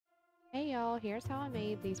Hey y'all, here's how I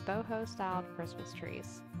made these boho styled Christmas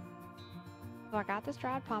trees. So I got this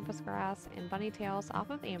dried pampas grass and bunny tails off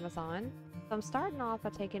of Amazon. So I'm starting off by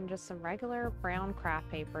taking just some regular brown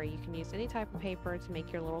craft paper. You can use any type of paper to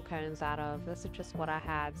make your little cones out of. This is just what I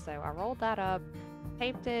had. So I rolled that up,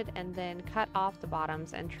 taped it, and then cut off the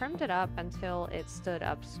bottoms and trimmed it up until it stood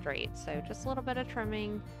up straight. So just a little bit of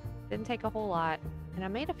trimming, didn't take a whole lot. And I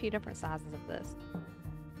made a few different sizes of this.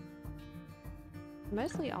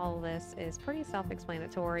 Mostly all of this is pretty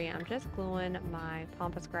self-explanatory. I'm just gluing my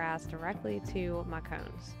pampas grass directly to my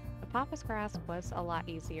cones. The pampas grass was a lot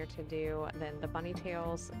easier to do than the bunny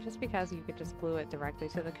tails just because you could just glue it directly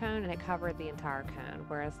to the cone and it covered the entire cone.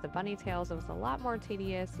 Whereas the bunny tails, it was a lot more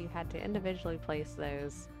tedious. You had to individually place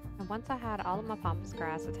those. And once I had all of my pampas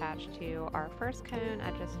grass attached to our first cone,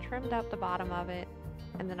 I just trimmed up the bottom of it.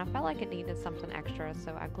 And then I felt like it needed something extra,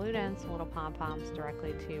 so I glued in some little pom-poms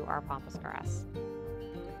directly to our pampas grass.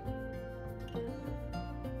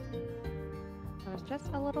 It was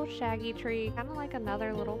just a little shaggy tree, kind of like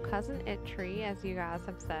another little cousin it tree, as you guys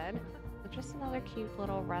have said. But just another cute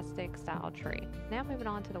little rustic style tree. Now moving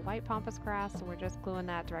on to the white pampas grass, so we're just gluing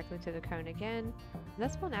that directly to the cone again.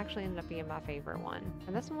 This one actually ended up being my favorite one.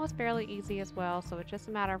 And this one was fairly easy as well, so it's just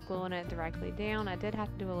a matter of gluing it directly down. I did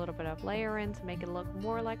have to do a little bit of layering to make it look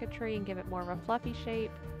more like a tree and give it more of a fluffy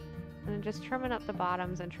shape. And then just trimming up the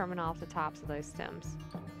bottoms and trimming off the tops of those stems.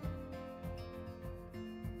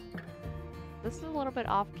 This is a little bit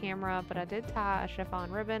off camera, but I did tie a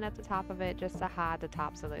chiffon ribbon at the top of it just to hide the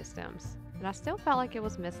tops of those stems. And I still felt like it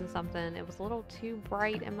was missing something. It was a little too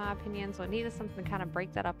bright in my opinion, so it needed something to kind of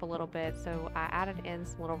break that up a little bit, so I added in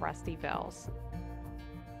some little rusty bells.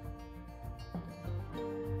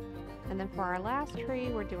 And then for our last tree,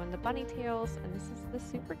 we're doing the bunny tails, and this is the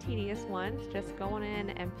super tedious one. It's just going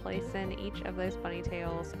in and placing each of those bunny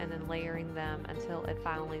tails and then layering them until it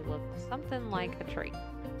finally looks something like a tree.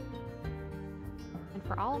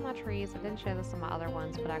 For all of my trees, I didn't show this on my other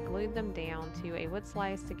ones, but I glued them down to a wood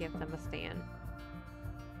slice to give them a stand.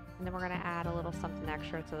 And then we're going to add a little something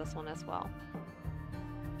extra to this one as well.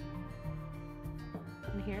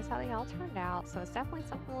 And here's how they all turned out. So it's definitely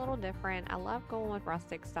something a little different. I love going with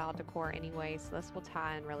rustic style decor anyway, so this will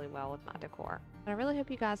tie in really well with my decor. But I really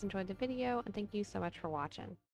hope you guys enjoyed the video, and thank you so much for watching.